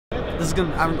This is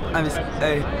gonna.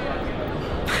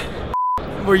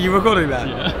 Were you recording that?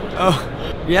 Yeah.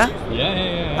 Oh, yeah?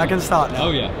 Yeah. I can start now. Oh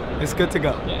yeah. It's good to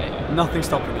go. Yeah. Nothing's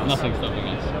stopping us. Nothing's stopping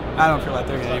us. I don't feel like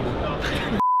doing it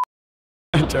anymore.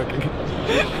 I'm joking.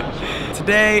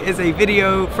 Today is a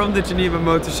video from the Geneva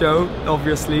Motor Show,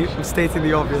 obviously. I'm stating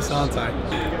the obvious, aren't I?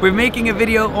 We're making a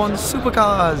video on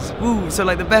supercars. Woo! So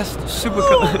like the best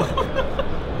supercars.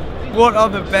 What are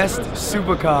the best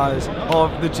supercars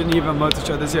of the Geneva Motor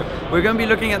Show this year? We're going to be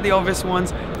looking at the obvious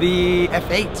ones, the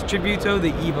F8 Tributo,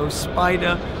 the Evo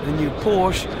Spider, the new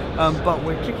Porsche, but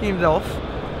we're kicking it off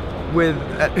with...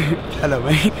 hello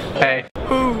mate. Hey.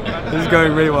 Ooh, this is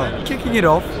going really well. Kicking it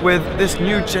off with this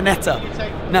new Geneva.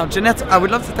 Now Geneva, I would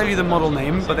love to tell you the model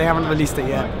name, but they haven't released it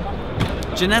yet.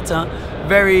 Geneva,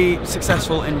 very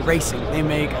successful in racing. They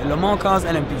make Le Mans cars,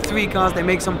 LMP3 cars, they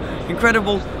make some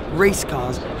incredible race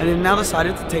cars, and they've now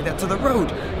decided to take that to the road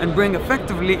and bring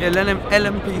effectively an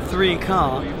LMP3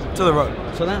 car to the road.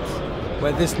 So that's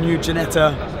where this new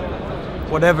Geneva,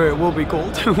 whatever it will be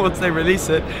called once they release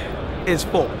it, is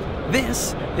for.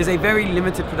 This is a very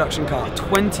limited production car,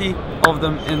 20 of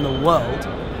them in the world.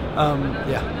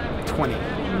 Yeah, 20.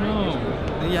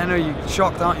 No. Yeah, I know, you're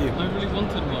shocked, aren't you? I really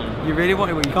wanted one. You really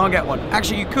wanted one? You can't get one.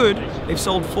 Actually, you could. They've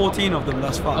sold 14 of them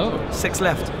thus far. Oh. 6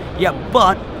 left. Yeah,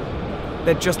 but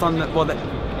they're just on the, well,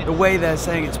 the way they're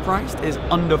saying it's priced is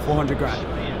under 400 grand.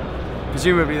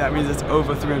 Presumably that means it's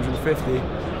over 350.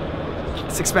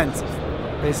 It's expensive,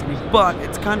 basically. But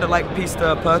it's kind of like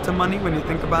pista aperta money when you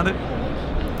think about it.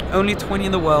 Only 20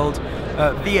 in the world,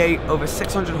 V8, over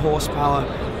 600 horsepower,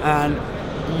 and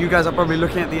you guys are probably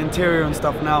looking at the interior and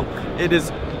stuff now. It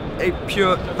is a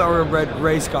pure thoroughbred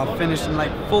race car, finished in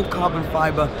like full carbon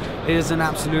fiber. It is an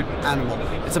absolute animal.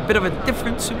 It's a bit of a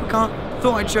different supercar.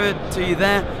 Thought I'd show it to you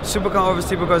there. Supercar,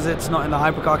 obviously, because it's not in the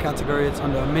hypercar category, it's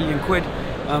under £1 million,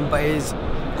 but it is,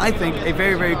 I think, a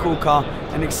very, very cool car,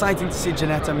 and exciting to see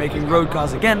Geneva making road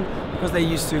cars again, because they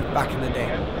used to back in the day.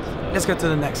 Let's go to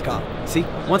the next car. See,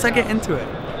 once I get into it,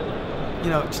 you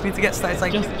know, just need to get started. It's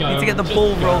like, need to get the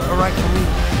ball roll right for me.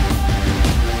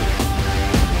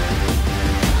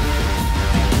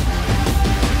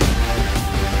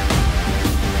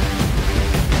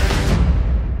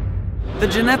 The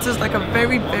Geneva is like a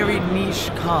very, very niche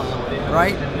car,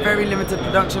 right? Very limited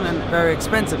production and very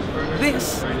expensive.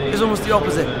 This is almost the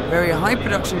opposite. Very high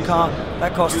production car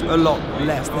that costs a lot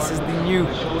less. This is the new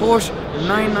Porsche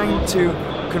 992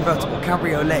 convertible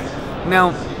cabriolet.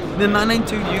 Now, the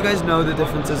 992, you guys know the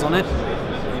differences on it.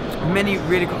 Many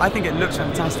really cool. I think it looks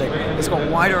fantastic. It's got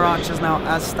wider arches now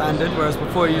as standard, whereas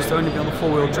before it used to only be on the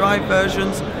four-wheel drive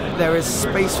versions. There is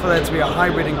space for there to be a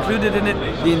hybrid included in it.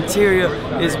 The interior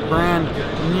is brand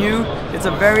new. It's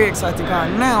a very exciting car.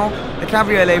 Now, the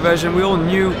cabriolet version we all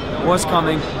knew was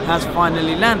coming has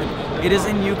finally landed. It is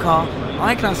a new car.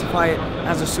 I classify it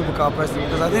as a supercar personally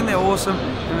because I think they're awesome,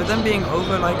 and with them being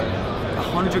over like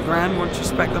 100 grand once you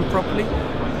spec them properly,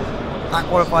 that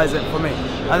qualifies it for me.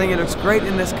 I think it looks great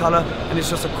in this color, and it's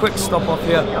just a quick stop off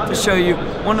here to show you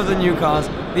one of the new cars,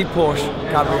 the Porsche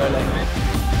Cabriolet.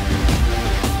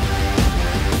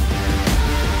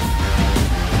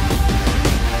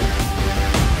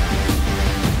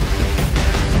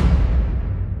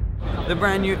 The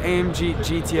brand new AMG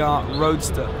GTR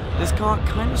Roadster. This car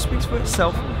kind of speaks for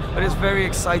itself, but it's very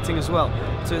exciting as well.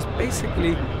 So it's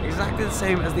basically exactly the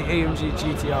same as the AMG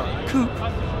GTR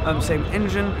Coupe, same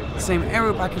engine, same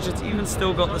aero package. It's even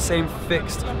still got the same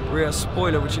fixed rear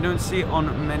spoiler, which you don't see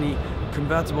on many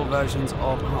convertible versions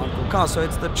of hardcore cars. So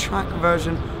it's the track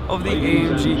version of the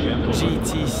AMG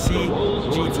GTC,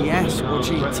 GTS or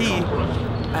GT,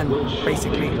 and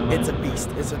basically it's a beast.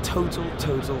 It's a total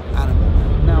animal.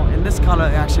 Now in this color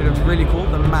it actually looks really cool,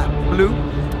 the matte blue,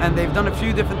 and they've done a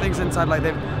few different things inside, like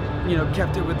they've, you know,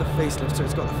 kept it with the facelift. So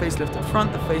it's got the facelifted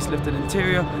front, the facelifted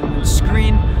interior, and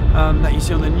screen that you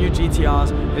see on the new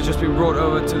GTRs has just been brought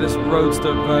over to this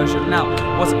Roadster version.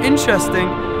 Now, what's interesting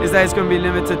is that it's going to be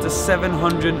limited to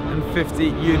 750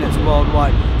 units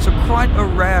worldwide. So quite a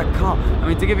rare car. I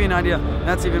mean, to give you an idea,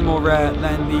 that's even more rare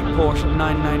than the Porsche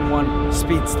 991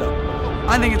 Speedster.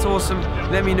 I think it's awesome.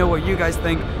 Let me know what you guys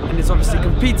think. And it's obviously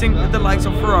competing with the likes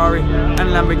of Ferrari and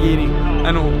Lamborghini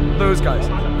and all those guys.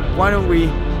 Why don't we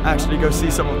actually go see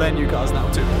some of their new cars now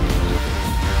too?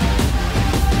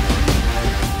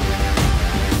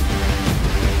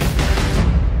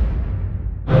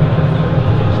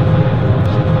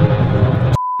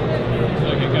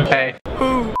 Hey.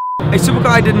 A supercar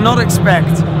I did not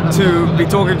expect to be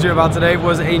talking to you about today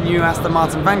was a new Aston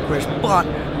Martin Vanquish, but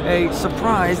a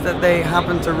surprise that they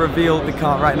happen to reveal the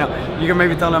car right now. You can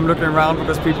maybe tell I'm looking around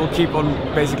because people keep on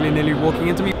basically nearly walking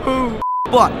into me.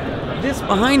 But this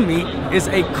behind me is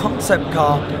a concept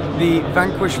car, the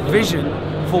Vanquish Vision,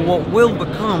 for what will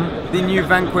become the new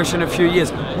Vanquish in a few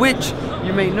years, which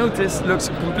you may notice looks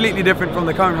completely different from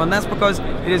the current one. That's because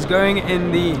it is going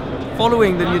in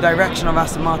following the new direction of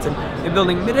Aston Martin in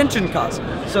building mid-engine cars.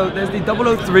 So there's the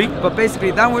 003, but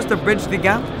basically that was to bridge the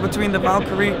gap between the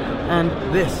Valkyrie and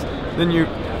the new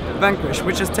Vanquish,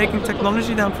 which is taking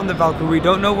technology down from the Valkyrie. We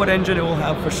don't know what engine it will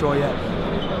have for sure yet.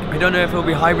 We don't know if it will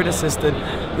be hybrid assisted.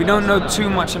 We don't know too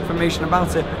much information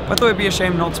about it, but I thought it'd be a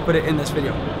shame not to put it in this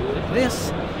video.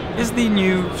 This is the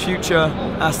new future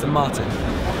Aston Martin.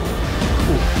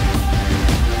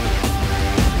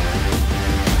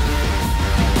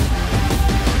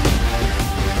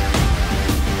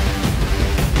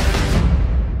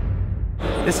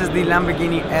 This is the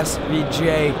Lamborghini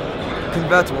SVJ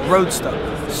convertible roadster.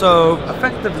 So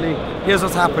effectively, here's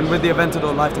what's happened with the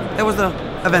Aventador lifetime. There was the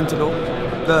Aventador,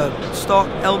 the stock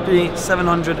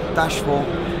LP700-4.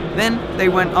 Then they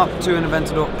went up to an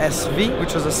Aventador SV,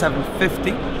 which was a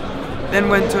 750. Then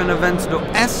went to an Aventador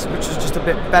S, which was just a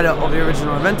bit better of the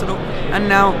original Aventador. And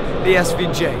now the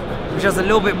SVJ, which has a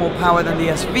little bit more power than the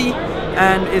SV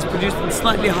and is produced in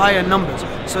slightly higher numbers.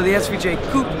 So the SVJ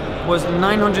Coupe was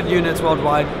 900 units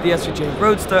worldwide. The SVJ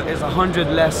Roadster is 100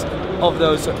 less of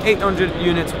those, so 800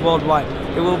 units worldwide.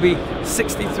 There will be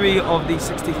 63 of the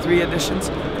 63 editions,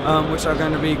 which are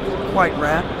going to be quite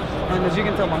rare. And as you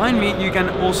can tell behind me, you can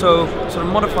also sort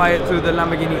of modify it through the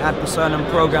Lamborghini Ad Personam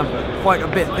program quite a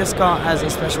bit. This car has a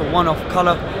special one-off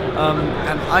color,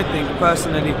 and I think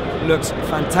personally looks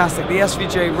fantastic. The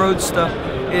SVJ Roadster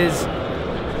is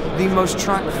the most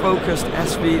track-focused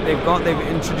SV they've got. They've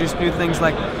introduced new things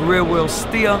like rear-wheel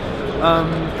steer,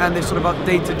 and they've sort of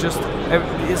updated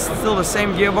it's still the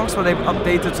same gearbox, but they've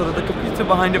updated sort of the computer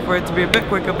behind it for it to be a bit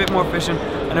quicker, a bit more efficient,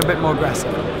 and a bit more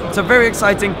aggressive. It's a very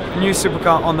exciting new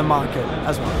supercar on the market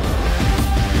as well.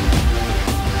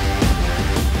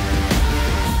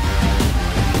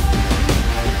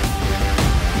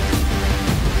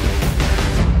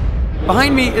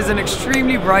 Behind me is an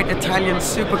extremely bright Italian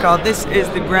supercar. This is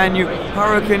the brand new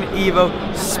Huracan Evo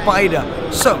Spider.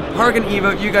 So, Huracan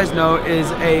Evo, you guys know, is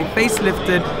a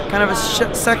facelifted, kind of a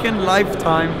second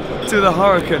lifetime to the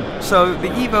Huracan. So the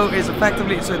Evo is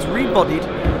effectively, so it's rebodied.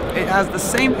 It has the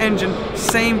same engine,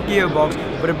 same gearbox,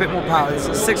 but a bit more power. It's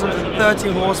a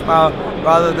 630 horsepower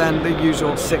rather than the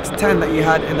usual 610 that you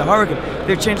had in the Huracan.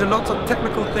 They've changed a lot of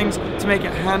technical things to make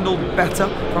it handle better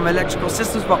from electrical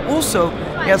systems, but also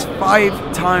it has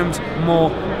 5 times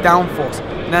more downforce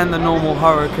than the normal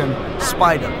Huracan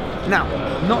Spider. Now,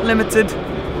 not limited,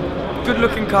 good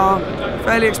looking car,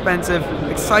 fairly expensive,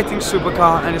 exciting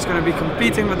supercar, and it's going to be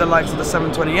competing with the likes of the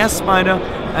 720S Spider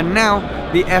and now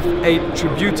the F8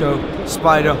 Tributo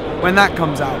Spider when that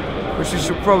comes out, which you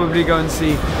should probably go and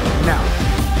see now.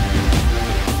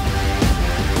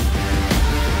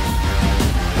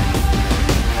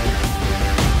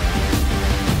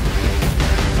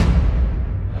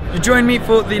 You join me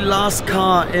for the last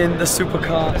car in the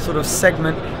supercar sort of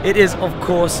segment. It is, of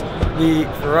course, the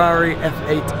Ferrari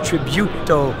F8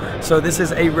 Tributo. So this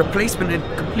is a replacement, a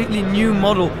completely new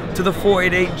model to the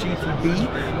 488 GTB,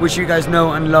 which you guys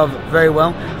know and love very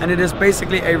well. And it is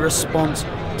basically a response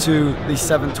to the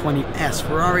 720S.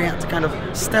 Ferrari had to kind of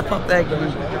step up their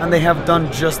game, and they have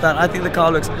done just that. I think the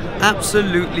car looks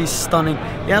absolutely stunning.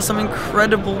 It has some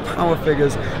incredible power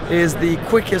figures. It is the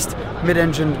quickest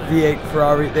mid-engine V8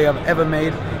 Ferrari they have ever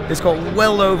made. It's got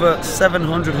well over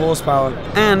 700 horsepower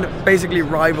and basically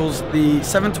rivals the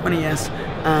 720S,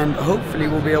 and hopefully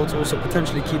will be able to also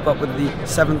potentially keep up with the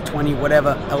 720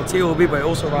 whatever LT will be, but it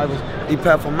also rivals the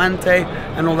Performante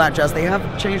and all that jazz. They have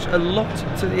changed a lot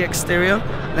to the exterior.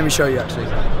 Let me show you actually.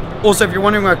 Also, if you're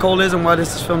wondering where Cole is and why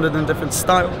this is filmed in a different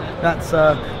style, that's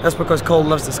because Cole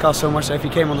loves this car so much that if he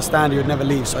came on the stand he would never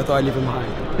leave, so I thought I'd leave him behind.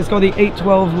 It's got the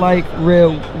 812 like rear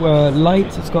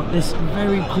lights. It's got this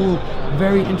very cool,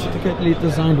 very intricately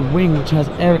designed wing which has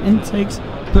air intakes,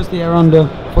 puts the air under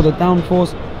for the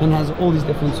downforce, and has all these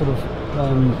different sort of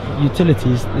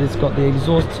utilities. It's got the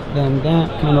exhaust then there,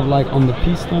 kind of like on the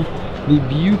pista, the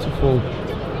beautiful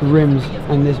rims,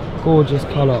 and this gorgeous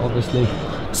color obviously.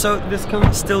 So this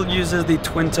car still uses the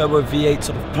twin-turbo V8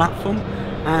 sort of platform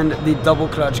and the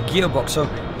double-clutch gearbox. So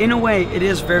in a way, it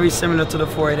is very similar to the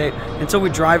 488. Until we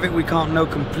drive it, we can't know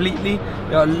completely.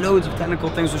 There are loads of technical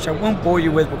things which I won't bore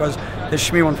you with because there's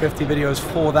Shmi 150 videos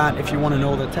for that if you want to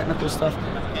know the technical stuff.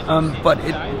 But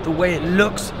the way it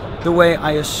looks, the way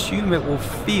I assume it will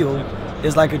feel,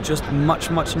 is like a just much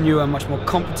newer, much more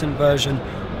competent version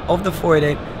of the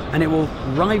 488, and it will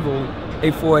rival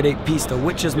a 488 Pista,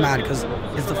 which is mad because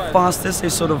it's the fastest,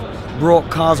 it's sort of brought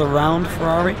cars around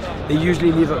Ferrari, they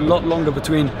usually leave a lot longer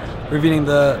between revealing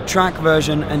the track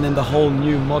version and then the whole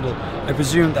new model. I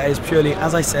presume that is purely,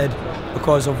 as I said,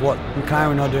 because of what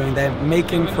McLaren are doing. They're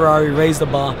making Ferrari raise the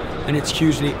bar, and it's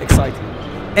hugely exciting.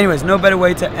 Anyways, no better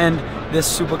way to end this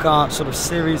supercar sort of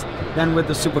series than with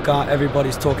the supercar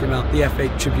everybody's talking about, the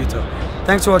F8 Tributo.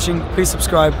 Thanks for watching, please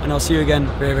subscribe, and I'll see you again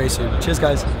very, very soon. Cheers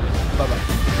guys, bye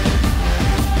bye.